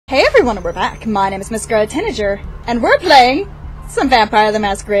Hey everyone, we're back. My name is Masquerade, and we're playing some Vampire the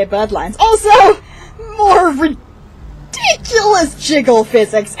Masquerade Bloodlines. Also, more ridiculous jiggle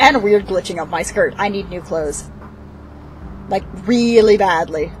physics and weird glitching of my skirt. I need new clothes. Like, really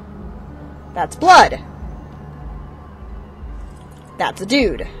badly. That's blood. That's a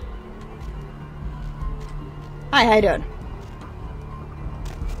dude. Hi, how you doing?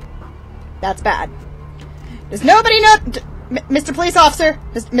 That's bad. Does nobody know... Mr. Police Officer!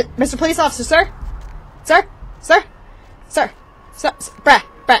 Mr. Police Officer, sir? Sir? Sir? Sir? Sir? Bruh.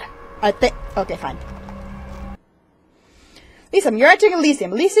 I think... Okay, fine. Elysium. You're entering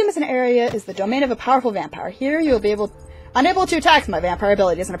Elysium. Elysium is the domain of a powerful vampire. Here you'll be unable to attack my vampire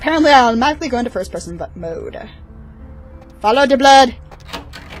abilities, and apparently I'll automatically go into first-person mode. Follow the blood.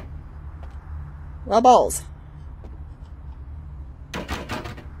 Well, balls.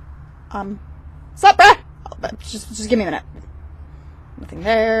 Sup, bruh? Just give me a minute. Nothing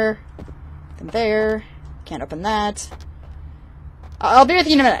there. Nothing there. Can't open that. I'll be with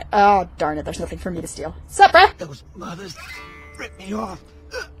you in a minute. Oh, darn it. There's nothing for me to steal. Sup, bruh? Those mothers ripped me off.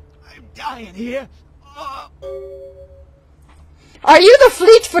 I'm dying here. Are you the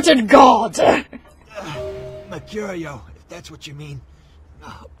fleet-footed god? Mercurio, if that's what you mean.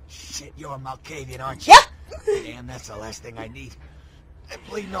 Oh, shit, you're a Malkavian, aren't you? Yep. Damn, that's the last thing I need. I'm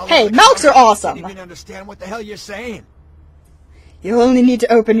bleeding all hey, over. Malks are awesome. I don't even understand what the hell you're saying. You only need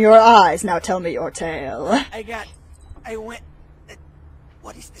to open your eyes. Now tell me your tale.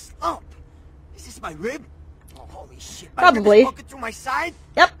 What is this lump? Is this my rib? Oh, holy shit. Probably. Poking through my side?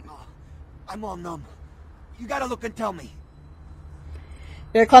 Yep. Oh, I'm all numb. You gotta look and tell me.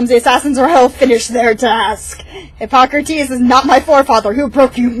 Your clumsy assassins or hell finish their task. Hippocrates is not my forefather who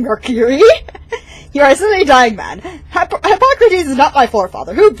broke you, Mercury. You are a silly dying man. Hippocrates is not my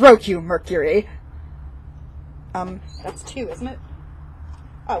forefather who broke you, Mercury. That's 2, isn't it?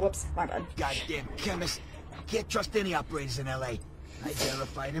 Oh, whoops, my bad. Goddamn chemist. Can't trust any operators in LA. I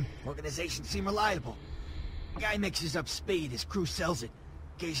verified him. Organizations seem reliable. Guy mixes up speed, his crew sells it.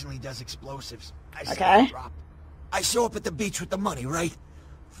 Occasionally does explosives. Okay. Drop. I show up at the beach with the money, right?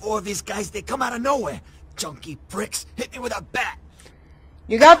 4 of these guys, they come out of nowhere. Junkie pricks hit me with a bat.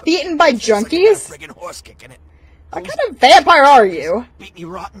 You got beaten by junkies? Like a friggin' horse kicking it. What kind of vampire are you? Beat me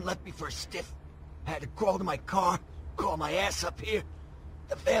rotten, left me for a stiff. Had to crawl to my car, crawl my ass up here.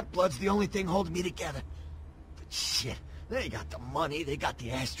 The vamp blood's the only thing holding me together. But shit, they got the money, they got the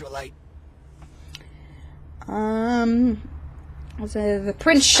astrolite. The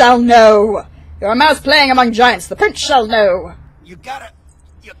prince shall know. You're a mouse playing among giants. The prince shall know. You can't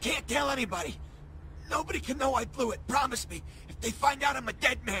tell anybody. Nobody can know I blew it. Promise me. If they find out I'm a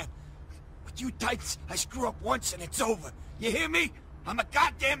dead man. With you types, I screw up once and it's over. You hear me? I'm a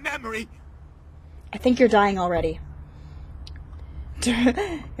goddamn memory. I think you're dying already.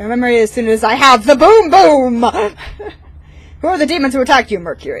 Your memory as soon as I have the boom boom! Who are the demons who attacked you,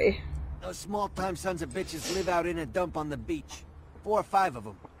 Mercury? Those small-time sons of bitches live out in a dump on the beach. 4 or 5 of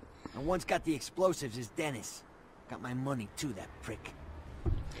them. And one's got the explosives is Dennis. Got my money too, that prick.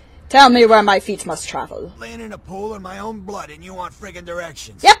 Tell me where my feet must travel. Laying in a pool in my own blood and you want friggin'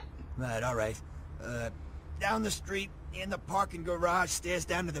 directions. Yep. Right, alright. Down the street, in the parking garage, stairs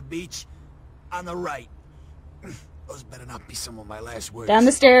down to the beach. On the right. Those better not be some of my last words. Down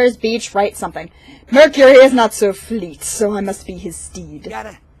the stairs, beach, right something. Mercury is not so fleet, so I must be his steed.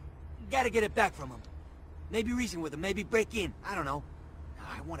 Gotta get it back from him. Maybe reason with him, maybe break in. I don't know.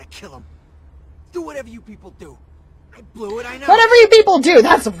 I want to kill him. Do whatever you people do. I blew it, I know. Whatever you people do,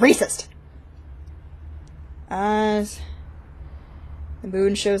 that's racist. The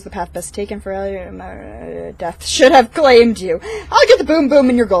moon shows the path best taken for death should have claimed you. I'll get the boom boom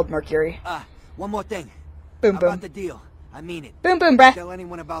in your gold, Mercury. One more thing. Boom boom. About the deal. I mean it. Boom boom, bruh. Tell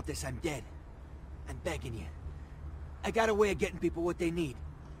anyone about this, I'm dead. I'm begging you. I got a way of getting people what they need.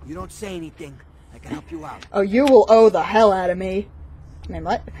 You don't say anything, I can help you out. Oh, you will owe the hell out of me. I mean,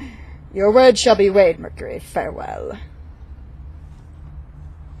 what? Your word shall be weighed, Mercury. Farewell.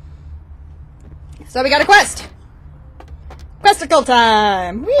 So we got a quest. Questicle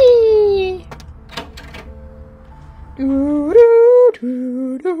time. Whee!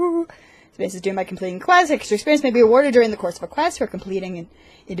 Space is doomed by completing quests. Extra experience may be awarded during the course of a quest for completing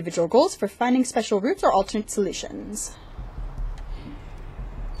individual goals, for finding special routes or alternate solutions.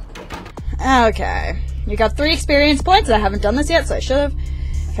 Okay. You got 3 experience points. I haven't done this yet, so I should have.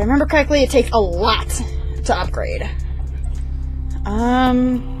 If I remember correctly, it takes a lot to upgrade.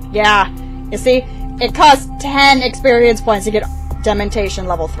 Yeah. You see, it costs 10 experience points to get Dementation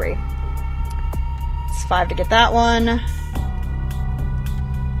level 3. It's 5 to get that one.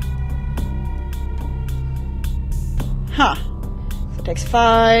 Huh. Takes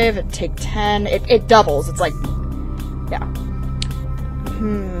 5, it takes 10. It doubles. It's like, yeah.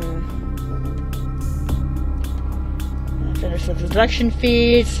 Finish the deduction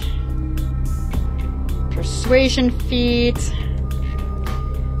feat. Persuasion feat.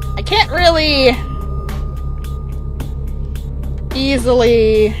 I can't really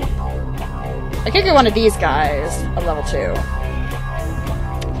easily... I could get one of these guys at level 2.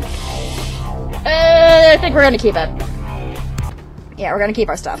 I think we're gonna keep it. Yeah, we're gonna keep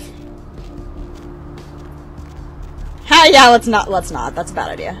our stuff. Yeah, let's not. That's a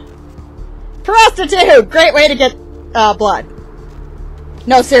bad idea. Prostitute! Great way to get, blood.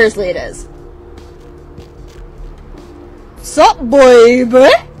 No, seriously, it is. Sup,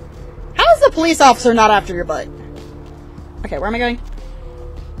 baby? How is the police officer not after your butt? Okay, where am I going?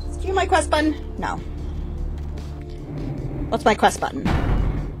 Is you my quest button? No. What's my quest button?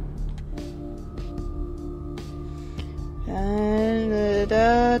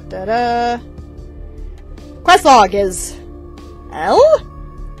 Quest log is L?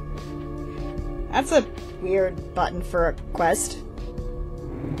 That's a weird button for a quest.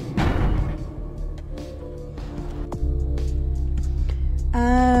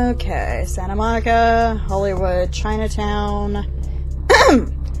 Okay, Santa Monica, Hollywood, Chinatown.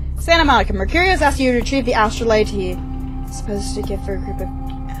 Santa Monica, Mercurio's asked you to retrieve the astrolabe he's supposed to give for a group of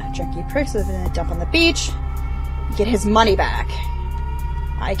junky pricks living in a dump on the beach. Get his money back.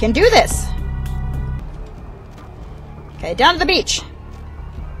 I can do this. Okay, down to the beach.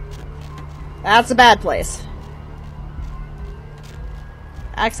 That's a bad place.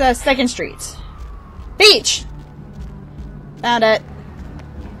 Access 2nd Street. Beach! Found it.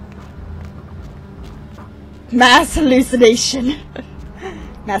 Mass hallucination.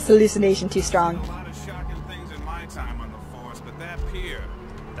 Mass hallucination too strong. A lot of shocking things in my time on the force, but that pier,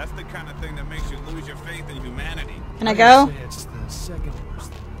 that's the kind of thing that makes you lose your faith in humanity. Can I go? It's the second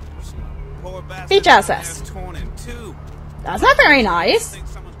worst thing I've ever seen. Poor bastard, Beach access. torn in two. That's not very nice. I think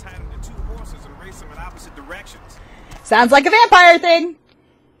someone tied him to 2 horses and raced them in opposite directions. Sounds like a vampire thing.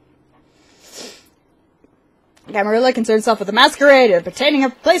 Camarilla concerns himself with the Masquerade and obtaining a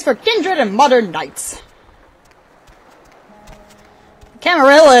place for kindred and modern knights.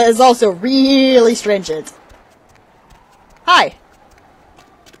 Camarilla is also really stringent. Hi.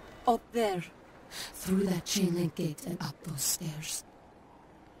 Up there. Through that chain link gate and up those stairs.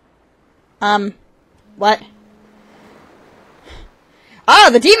 What? Ah,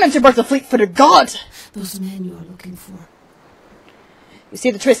 the demons who brought the fleet-footed god! Those men you are looking for. You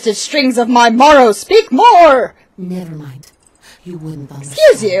see the twisted strings of my morrow. Speak more! Never mind. You wouldn't understand.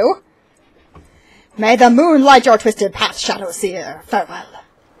 Excuse you? May the moon light your twisted path, Shadow Seer. Farewell.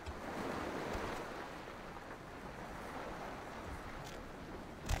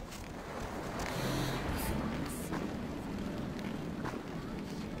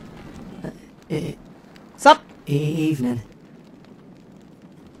 Sup? Evening.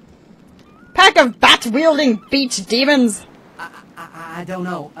 Pack of bat-wielding beach demons. I don't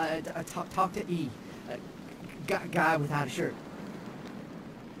know. Talk to E. Guy without a shirt.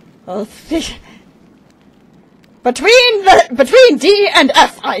 Oh, between D and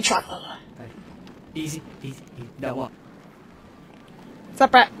F I travel. Easy. No what?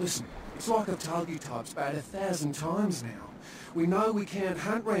 Sup, Brett? Listen, it's like I've told you types about 1,000 times now. We know we can't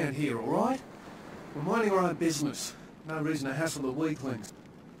hunt round here, alright? We're minding our own business. No reason to hassle the weaklings.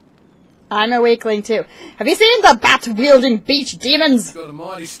 I'm a weakling too. Have you seen the bat-wielding beach demons? You've got a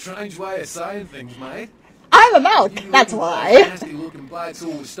mighty strange way of saying things, mate. I'm a milk, that's why. Nasty looking blades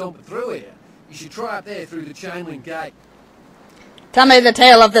always stomping through here. You should try up there through the chain link gate. Tell me the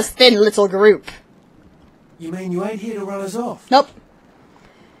tale of this thin little group. You mean you ain't here to run us off? Nope.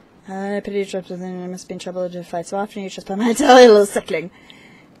 I pity you trapped within. I must be in trouble to fight so often. You just by my tell you, little sickling.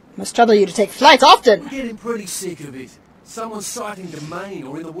 Must trouble you to take flight often. We're getting pretty sick of it. Someone's sighting domain,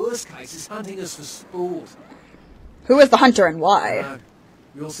 or in the worst cases, hunting us for sport. Who is the hunter and why? No,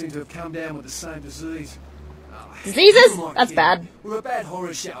 we all seem to have come down with the same disease. Oh, Diseases? who am I That's kidding? bad. We're a bad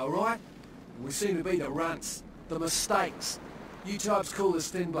horror show, right? We seem to be the runts, the mistakes. You types call us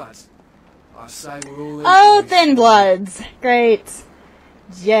thin bloods. I say we're all... Oh, equally thin bloods. Great.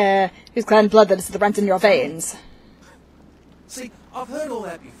 Yeah. Whose clan blood that is the rent in your veins? See, I've heard all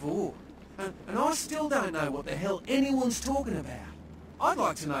that before, and I still don't know what the hell anyone's talking about. I'd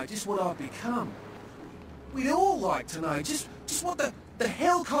like to know just what I've become. We'd all like to know just what the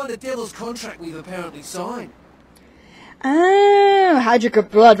hell kind of devil's contract we've apparently signed. Oh, how'd your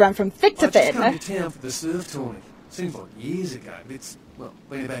blood run from thick to I just thin? come to town for the surf tournament. Seems like years ago, but it's, well,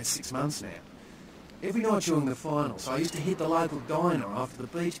 been about 6 months now. Every night during the finals, I used to hit the local diner after the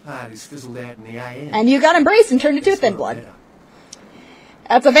beach parties fizzled out in the AM. And you got embraced and turned into a That's thin what blood. better.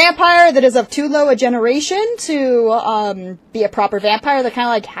 That's a vampire that is of too low a generation to be a proper vampire. They're kind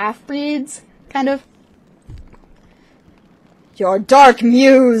of like half-breeds, kind of. Your dark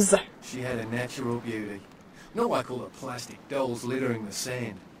muse! She had a natural beauty. Not like all the plastic dolls littering the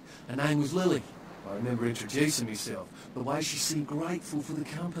sand. Her name was Lily. I remember introducing myself. The way she seemed grateful for the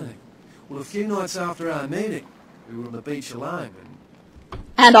company. Well, a few nights after our meeting, we were on the beach alone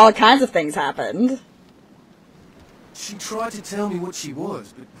and all kinds of things happened. She tried to tell me what she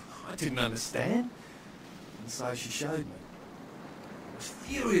was, but I didn't understand. And so she showed me. I was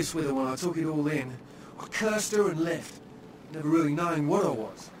furious with her when I took it all in. I cursed her and left, never really knowing what I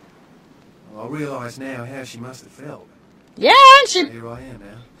was. Well, I realise now how she must have felt. Yeah, and she... So here I am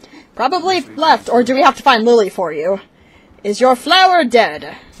now. Probably left, or do we have to find Lily for you? Is your flower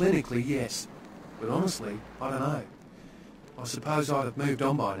dead? Clinically, yes. But honestly, I don't know. I suppose I'd have moved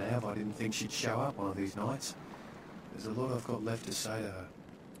on by now if I didn't think she'd show up one of these nights. There's a lot I've got left to say to her.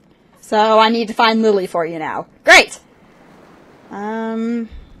 So I need to find Lily for you now. Great! We're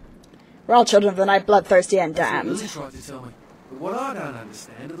all children of the night, bloodthirsty and damned. Lily tried to tell me. But what I don't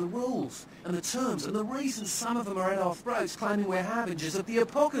understand are the rules, and the terms, and the reasons some of them are at our throats claiming we're harbingers of the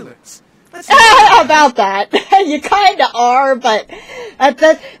apocalypse. That's about that. You kinda are, but that's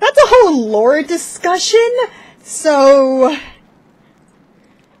a whole lore discussion, so...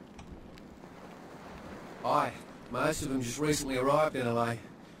 Aye, most of them just recently arrived in LA.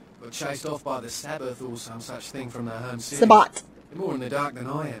 Got chased off by the Sabbath or some such thing from their home city. Sabat. They're more in the dark than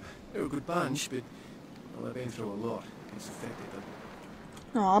I am. They're a good bunch, but well, they've been through a lot. It's affected them.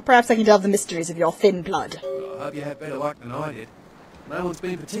 Aw, perhaps I can delve the mysteries of your thin blood. Well, I hope you had better luck than I did. No one's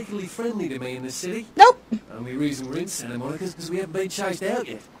been particularly friendly to me in this city. Nope. Only reason we're in Santa Monica is because we haven't been chased out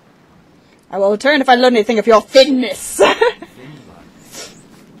yet. I will return if I learn anything of your thinness. Thin blood.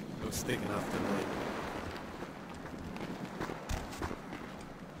 Looks thick enough to me.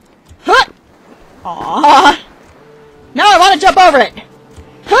 Huh! Aww. No, I want to jump over it.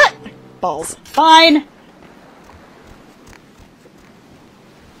 Huh! Balls. Fine.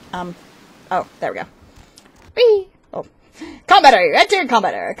 Oh, there we go. Whee! Oh. Combat area. Enter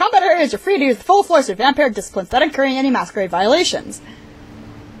combat area. Combat areas are free to use the full force of vampire disciplines without incurring any masquerade violations.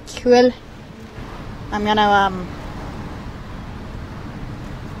 Cool. I'm gonna,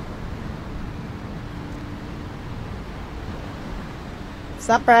 What's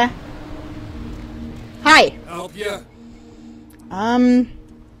up, bruh? Hi. Help ya?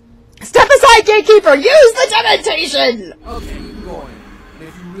 Step aside, gatekeeper! Use the dementation! Okay, you can go on. And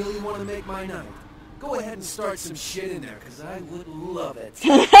if you really want to make my night, go ahead and start some shit in there, because I would love it.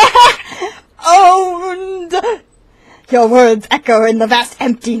 Owned! Your words echo in the vast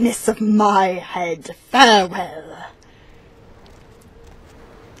emptiness of my head. Farewell.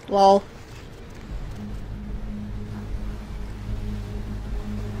 Lol.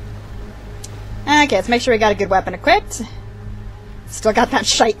 Okay, let's make sure we got a good weapon equipped. Still got that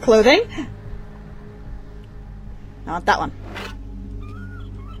shite clothing. I want that one.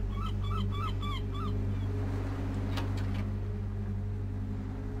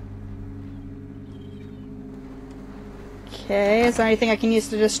 Okay, is there anything I can use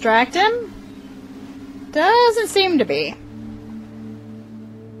to distract him? Doesn't seem to be.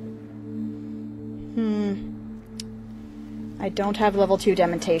 I don't have level 2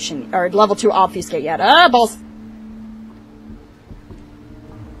 dementation, or level 2 obfuscate yet. Ah, balls!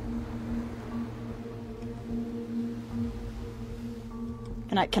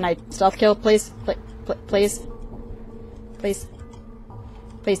 Can I stealth kill, please? Please? Please?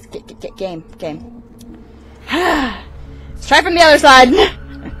 Please, game. Let's try from the other side!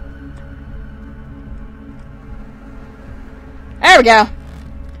 There we go!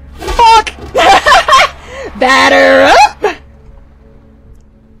 Fuck! Batter up!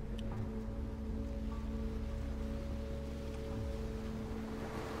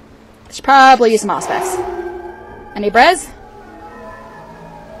 Should probably use some aspects. Any brez?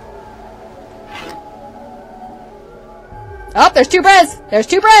 Oh, there's 2 brez! There's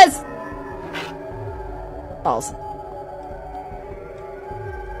 2 brez! Balls.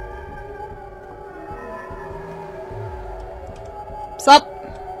 Sup?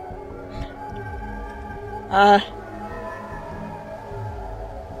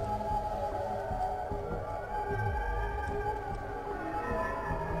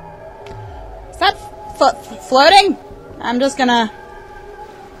 Is that floating? I'm just gonna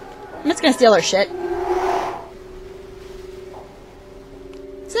steal her shit.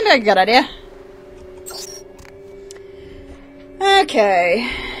 Seems like a good idea. Okay.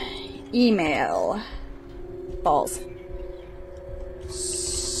 Email. Balls.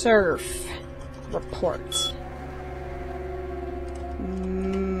 Surf. Report.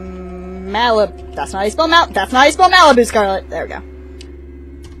 Malibu. That's not how you spell That's not how you spell Malibu, Scarlet. There we go.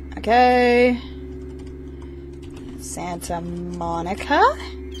 Okay. Santa Monica.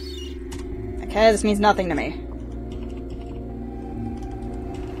 Okay, this means nothing to me.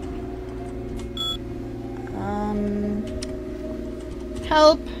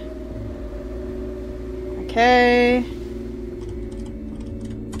 Help. Okay.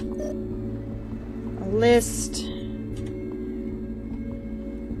 A list.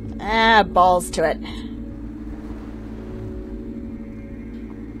 Ah, balls to it.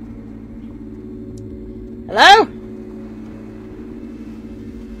 Hello?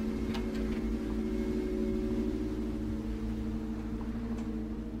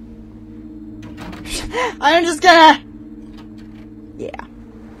 I'm just gonna... Yeah.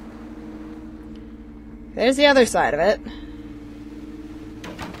 There's the other side of it.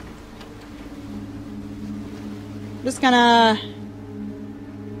 Just gonna...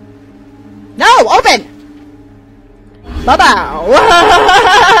 No! Open! Ba-bow!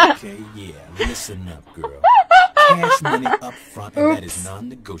 Okay, yeah, listen up, girl. Cash money up front, and that is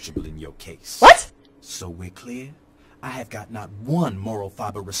non-negotiable in your case. What? So we're clear? I have got not one moral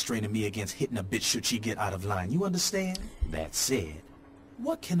fiber restraining me against hitting a bitch should she get out of line. You understand? That said,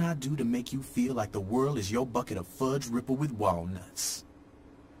 what can I do to make you feel like the world is your bucket of fudge ripple with walnuts?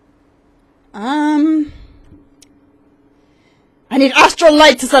 I need astral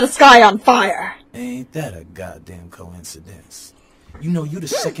light to set a sky on fire. Ain't that a goddamn coincidence? You know you're the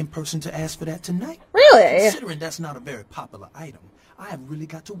second person to ask for that tonight. Really? Considering that's not a very popular item, I have really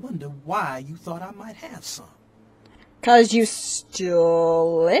got to wonder why you thought I might have some. 'Cause you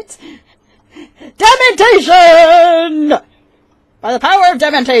stole it? Dementation! By the power of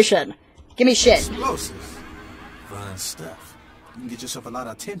dementation. Give me shit. Explosives. Fun stuff. You can get yourself a lot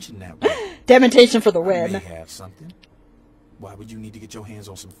of attention that way. Dementation for the I win. may have something. Why would you need to get your hands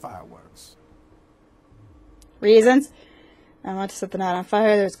on some fireworks? Reasons? I want to set the night on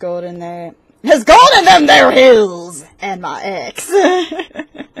fire. There's gold in there. There's gold in them there hills! And my ex.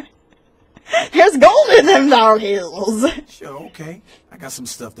 There's gold in them there hills. Sure, okay. I got some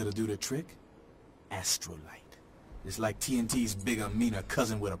stuff that'll do the trick. Astrolight. It's like TNT's bigger, meaner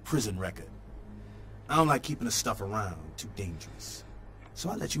cousin with a prison record. I don't like keeping the stuff around. Too dangerous. So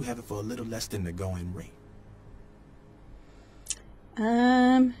I let you have it for a little less than the going rate.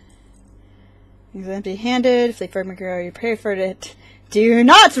 He's empty-handed. Flee for McGraw, you pay for it. Do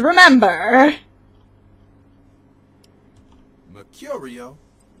not remember! Mercurio?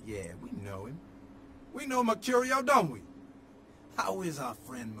 Yeah, we know him. We know Mercurio, don't we? How is our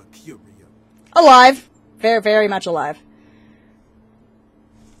friend Mercurio? Alive. Very, very much alive.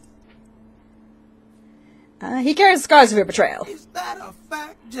 He carries scars of your betrayal. Is that a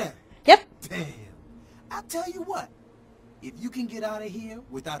fact, Jack? Yep. Damn. I tell you what. If you can get out of here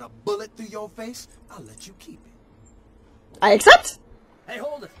without a bullet through your face, I'll let you keep it. I accept. Hey,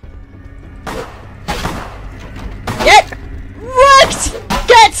 hold it. Get wrecked!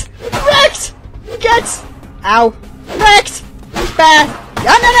 Get wrecked! Get... Ow. Wrecked! Bad.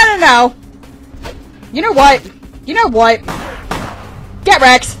 No. You know what? You know what? Get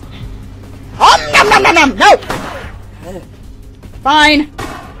wrecked! Oh, no! Fine.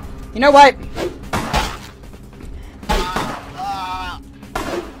 You know what?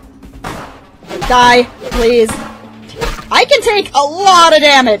 Die, please. I can take a lot of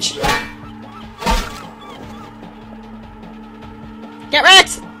damage. Get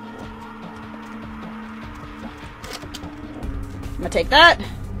wrecked! I'm gonna take that.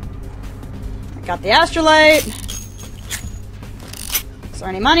 I got the astrolite. Is there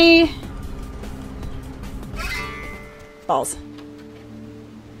any money? Balls.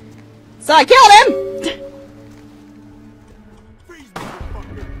 So I killed him!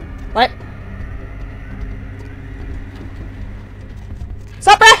 What?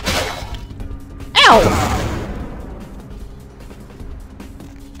 Stop, bruh! Ow!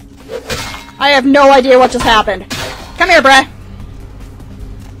 I have no idea what just happened. Come here, bruh.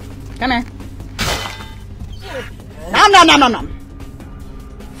 Come here. Nom.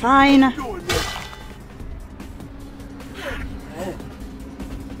 Fine.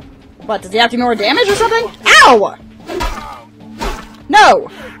 What, does he have to do more damage or something? Ow! No!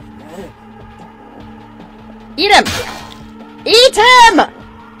 Eat him! Eat him!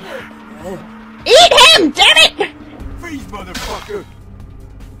 Eat him! Damn it! Freeze, motherfucker!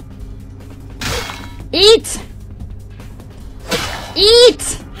 Eat!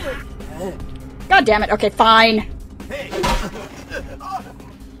 Eat! God damn it. Okay, fine.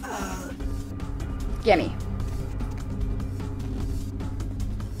 Gimme.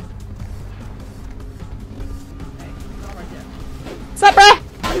 Sup, bruh?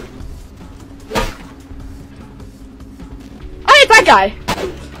 that guy!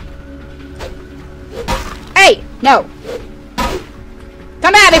 Hey! No!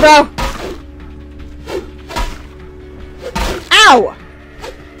 Come at me, bro! Ow!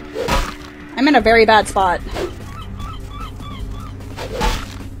 I'm in a very bad spot.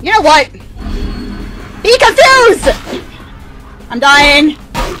 You know what? Be confused! I'm dying.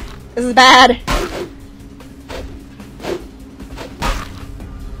 This is bad.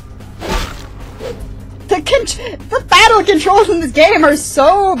 The battle controls in this game are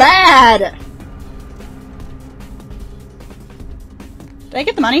so bad! Did I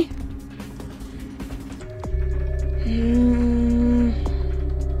get the money?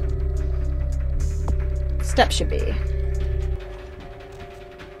 Step should be.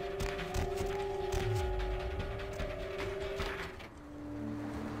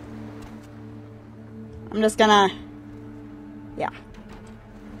 I'm just gonna... Yeah.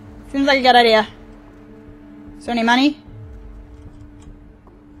 Seems like a good idea. Is there any money?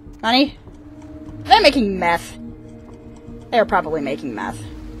 Money? They're making meth. They're probably making meth.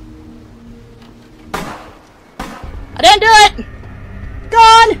 I didn't do it!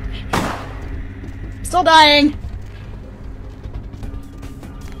 Gone! Still dying.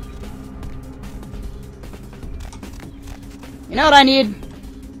 You know what I need?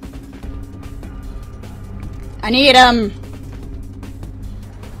 I need,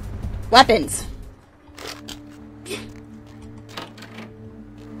 weapons.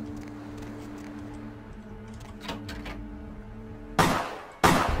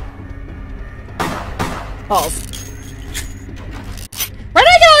 Balls. Where did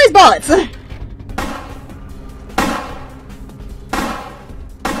I get all these bullets?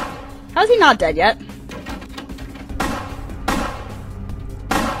 How's he not dead yet?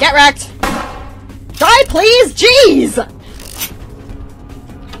 Get wrecked! Die, please! Jeez!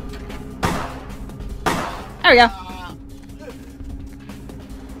 There we go.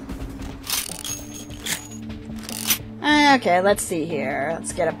 Okay, let's see here.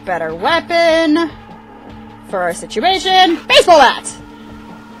 Let's get a better weapon for our situation. Baseball bat!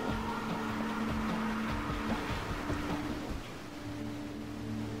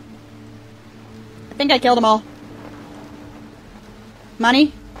 I think I killed them all.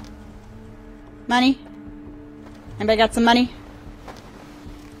 Money? Money? Anybody got some money?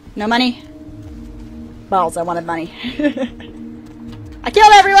 No money? Balls, I wanted money. I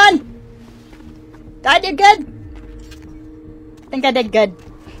killed everyone! Did I do good? I think I did good.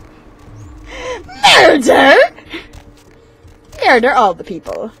 Murder! Murder all the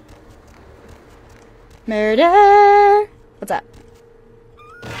people. Murder! What's that?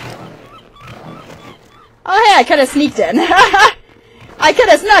 Oh hey, I could have sneaked in. I could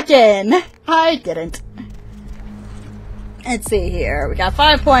have snuck in. I didn't. Let's see here. We got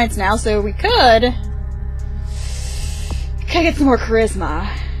 5 points now, so we could get some more charisma.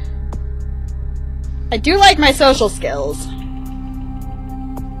 I do like my social skills.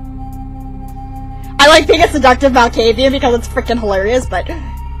 I like being a seductive Malkavian because it's freaking hilarious, but...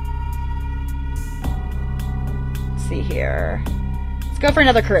 Let's see here. Let's go for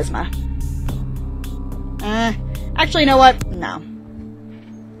another charisma. Actually, you know what? No.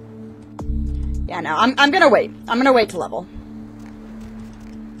 Yeah, no, I'm gonna wait. I'm gonna wait to level.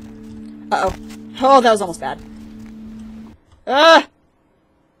 Uh-oh. Oh, that was almost bad.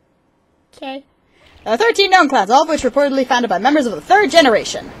 Okay. 13 known clans, all of which reportedly founded by members of the 3rd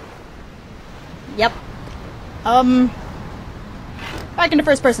generation. Yep. Back into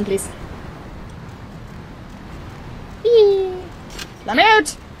first person, please. Let me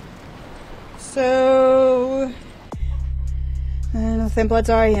out! So... Nothing Bloods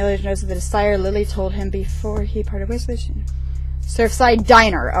are. He knows the desire Lily told him before he parted ways with her. Surfside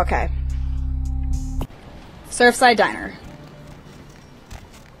Diner. Okay. Surfside Diner.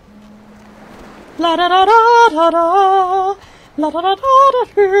 La da da da da da. La da da da da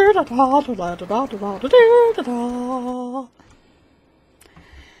da da da da da da.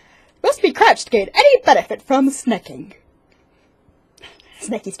 Must be crouched to gain any benefit from snacking.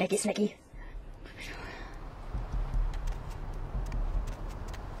 Snacky, snacky, snacky.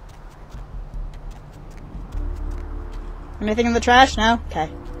 Anything in the trash? No? Okay.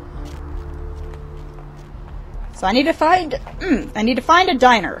 So I need to find... a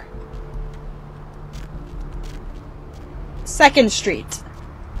diner. 2nd Street.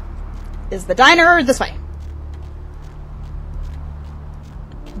 Is the diner this way?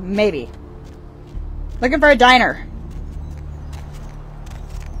 Maybe. Looking for a diner.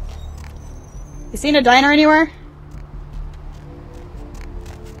 You seen a diner anywhere?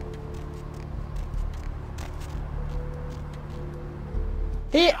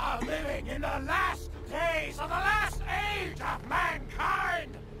 We are living in the last days of the last age of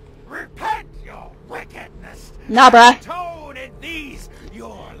mankind. Repent your wickedness. Nah, bruh. Atone in these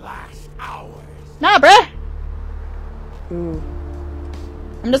your last hours. Nah, bruh. Ooh.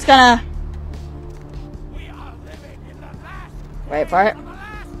 I'm just gonna We are living in the last wait for it. of the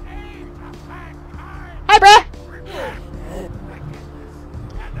last age of mankind. Hi, bruh. Repent your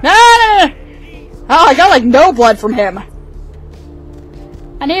wickedness. No, no, no. Oh, I got like no blood from him.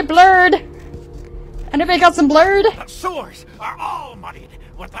 I need blurred. Anybody got some blurred? The sewers are all muddied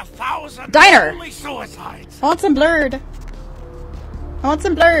with 1,000 Diner. lonely suicides. I want some blurred. I want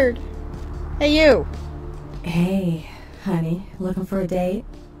some blurred. Hey, you. Hey, honey, looking for a date?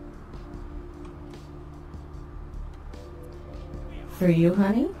 For you,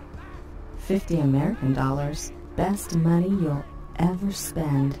 honey? 50 American dollars. Best money you'll ever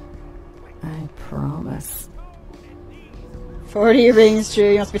spend. I promise. 40 rings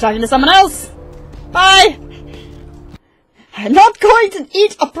true. You must be talking to someone else. Bye. I'm not going to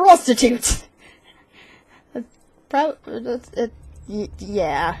eat a prostitute.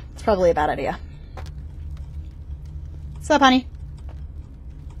 Yeah, it's probably a bad idea. What's up, honey?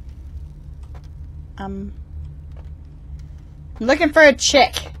 I'm looking for a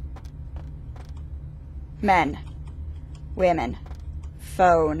chick. Men. Women.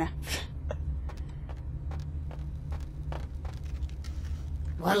 Phone.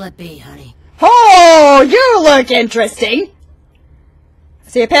 What'll it be, honey? Oh, you look interesting. I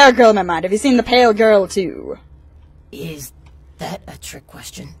see a pale girl in my mind. Have you seen The Pale Girl too? Is that a trick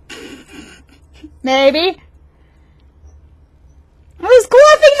question? Maybe. Who's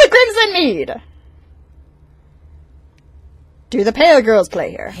quaffing the Crimson Mead? Do the pale girls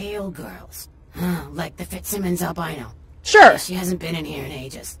play here? Pale girls. Huh, like the Fitzsimmons albino. Sure. She hasn't been in here in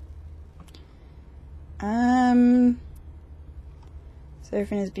ages.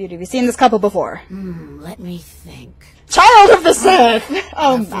 Surfing is beauty. We've seen this couple before. Let me think. Child of the Surf!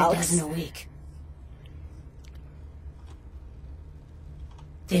 Oh, Roughly a Mouse. dozen a week.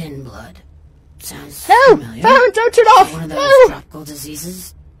 Thin blood. Sounds No! familiar. No, don't turn off! One of those No! tropical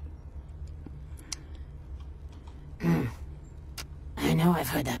diseases. I know I've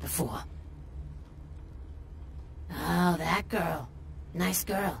heard that before. Oh, that girl. Nice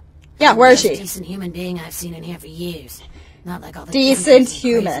girl. Yeah, where is Most she? decent human being I've seen in here for years. Not like all the Decent junkies and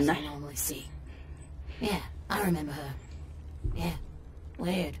human. crazies I normally see. Yeah, I remember her. Yeah,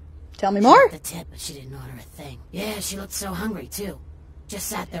 weird. Tell me more? The tip, but she didn't order a thing. Yeah, she looked so hungry too. Just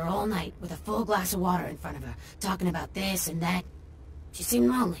sat there all night with a full glass of water in front of her, talking about this and that. She seemed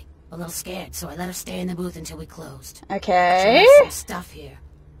lonely, a little scared, so I let her stay in the booth until we closed. Okay. She has some stuff here.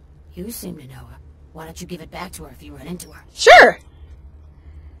 You seem to know her. Why don't you give it back to her if you run into her? Sure!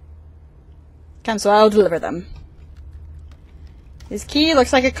 Come, so I'll deliver them. His key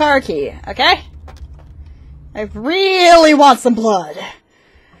looks like a car key, okay? I really want some blood.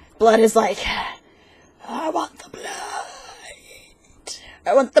 Blood is like, I want the blood.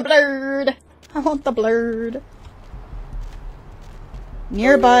 I want the blood. I want the blood.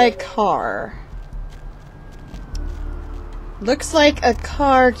 Nearby car. Looks like a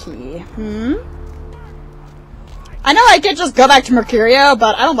car key. I know I could just go back to Mercurio,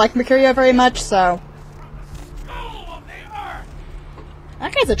 but I don't like Mercurio very much, so...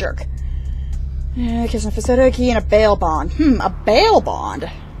 That guy's a jerk. Kitchen facility key and a bail bond. A bail bond?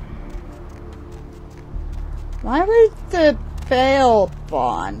 Why would the bail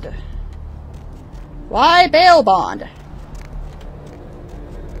bond? Why bail bond?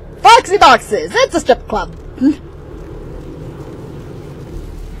 Foxy Boxes! It's a strip club!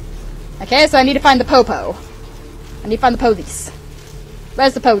 Okay, so I need to find the Popo. I need to find the police.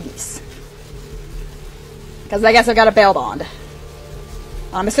 Where's the police? Because I guess I've got a bail bond.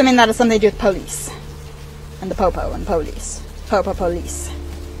 I'm assuming that has something to do with police. And the Popo and police. Popo police.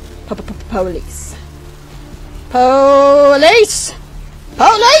 Popo police. Police!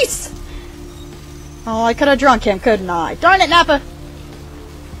 Police! Oh, I could have drunk him, couldn't I? Darn it, Nappa!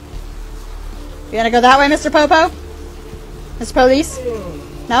 You gonna go that way, Mr. Popo? Mr. Police?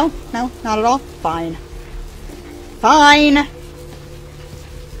 No? No? Not at all? Fine. Fine!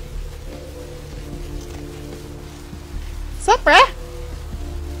 What's up, bruh?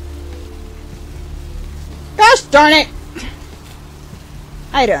 Gosh darn it!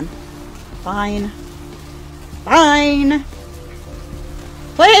 How you doing? Fine. Fine.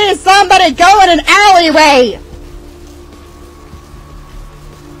 Please, somebody go in an alleyway!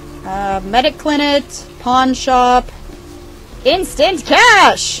 Medic clinic, pawn shop, instant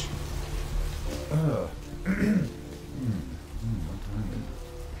cash!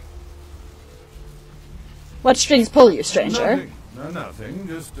 What strings pull you, stranger? Nothing. Nothing.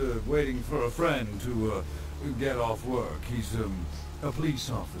 Just waiting for a friend to get off work. He's a police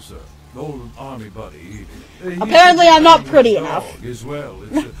officer. Old army buddy. Apparently I'm not pretty enough. As well.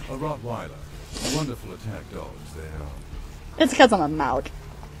 It's a Rottweiler. Wonderful attack dogs they are. It's because I'm a Mauk.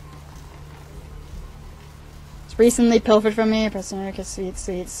 It's recently pilfered from me. Preston America, sweet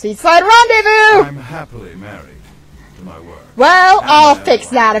side rendezvous! I'm happily married to my work. Well, I'll fix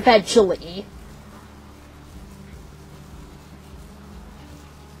that eventually.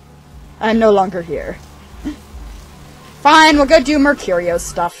 I'm no longer here. Fine, we'll go do Mercurio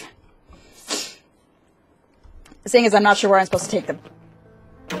stuff. The thing is, I'm not sure where I'm supposed to take the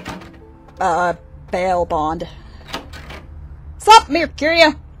bail bond. Stop,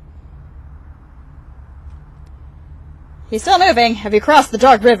 Mercurio! He's still moving. Have you crossed the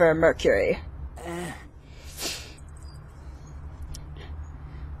Dark River, Mercury?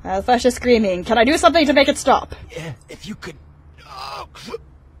 The flesh is screaming. Can I do something to make it stop? Yeah, if you could... Oh,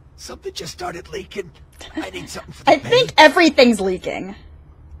 something just started leaking. I need something for the I think everything's leaking.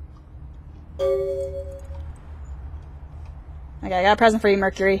 Okay, I got a present for you,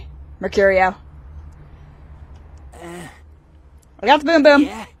 Mercury. Mercurio. I got the boom boom.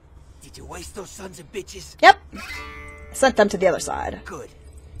 Yeah? Did you waste those sons of bitches? Yep. I sent them to the other side. Good.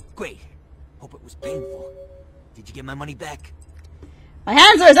 Great. Hope it was painful. Did you get my money back? My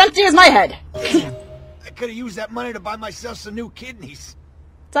hands are as empty as my head. I could have used that money to buy myself some new kidneys.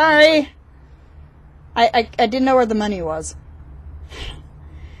 Sorry. I didn't know where the money was.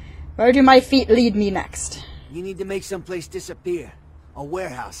 Where do my feet lead me next? You need to make someplace disappear. A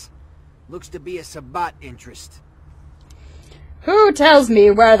warehouse. Looks to be a Sabbat interest. Who tells me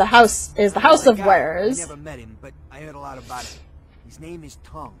where the house is? The House of Wares. I never met him, but I heard a lot about it. His name is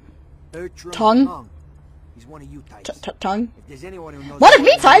Tongue. Bertram Tongue? He's one of you types. Tongue? If there's anyone who knows One of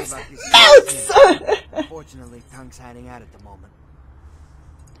me types? Mouths! Unfortunately, Tongue's hiding out at the moment.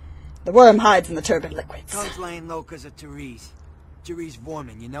 The worm hides in the turbid liquids. Tongue's laying low because of Therese. Therese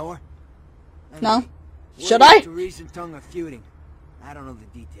Vorman, you know her? No? Should I? Therese and Tongue are feuding. I don't know the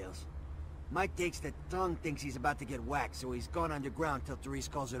details. Mike takes that Tongue thinks he's about to get whacked, so he's gone underground till Therese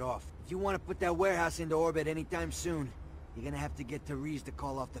calls it off. If you want to put that warehouse into orbit anytime soon, you're gonna have to get Therese to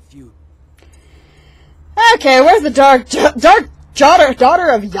call off the feud. Okay, where's the dark daughter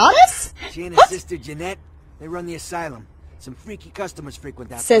of Giannis? She and her sister Jeanette, they run the asylum. Some freaky customers frequent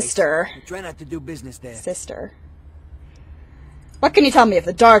that Sister. place. Try not to do business there. Sister. What can you tell me of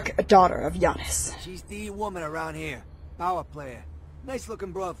the dark daughter of Giannis? She's the woman around here. Power player. Nice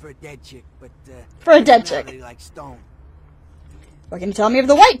looking broad for a dead chick, but for a dead chick. Like stone. What can you tell me of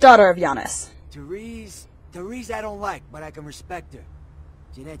the white daughter of Giannis? Therese I don't like, but I can respect her.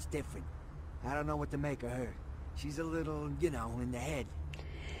 Jeanette's different. I don't know what to make of her. She's a little, you know, in the head.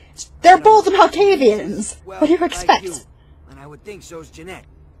 They're both Malkavians. Well, What do you expect? Like you. And I would think so's Jeanette.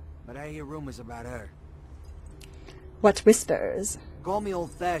 But I hear rumors about her. What whispers? Call me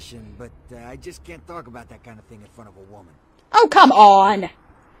old-fashioned, but I just can't talk about that kind of thing in front of a woman. Oh, come on!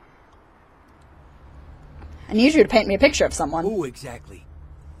 I need you to paint me a picture of someone. Who exactly?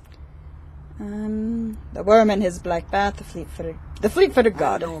 The worm and his black bat, the fleet-footed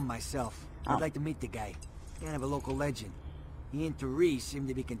god. I don't know him myself. I'd like to meet the guy. Kind of a local legend. He and Therese seem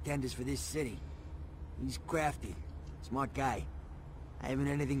to be contenders for this city. He's crafty. Smart guy. I haven't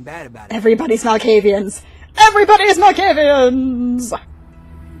heard anything bad about it. Everybody's Malkavians! Everybody is Malkavians!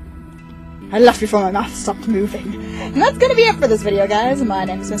 I left before my mouth stopped moving. And that's gonna be it for this video, guys. My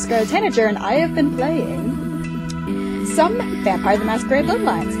name is Masquerade, and I have been playing some Vampire the Masquerade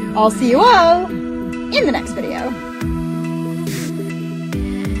Bloodlines. I'll see you all in the next video.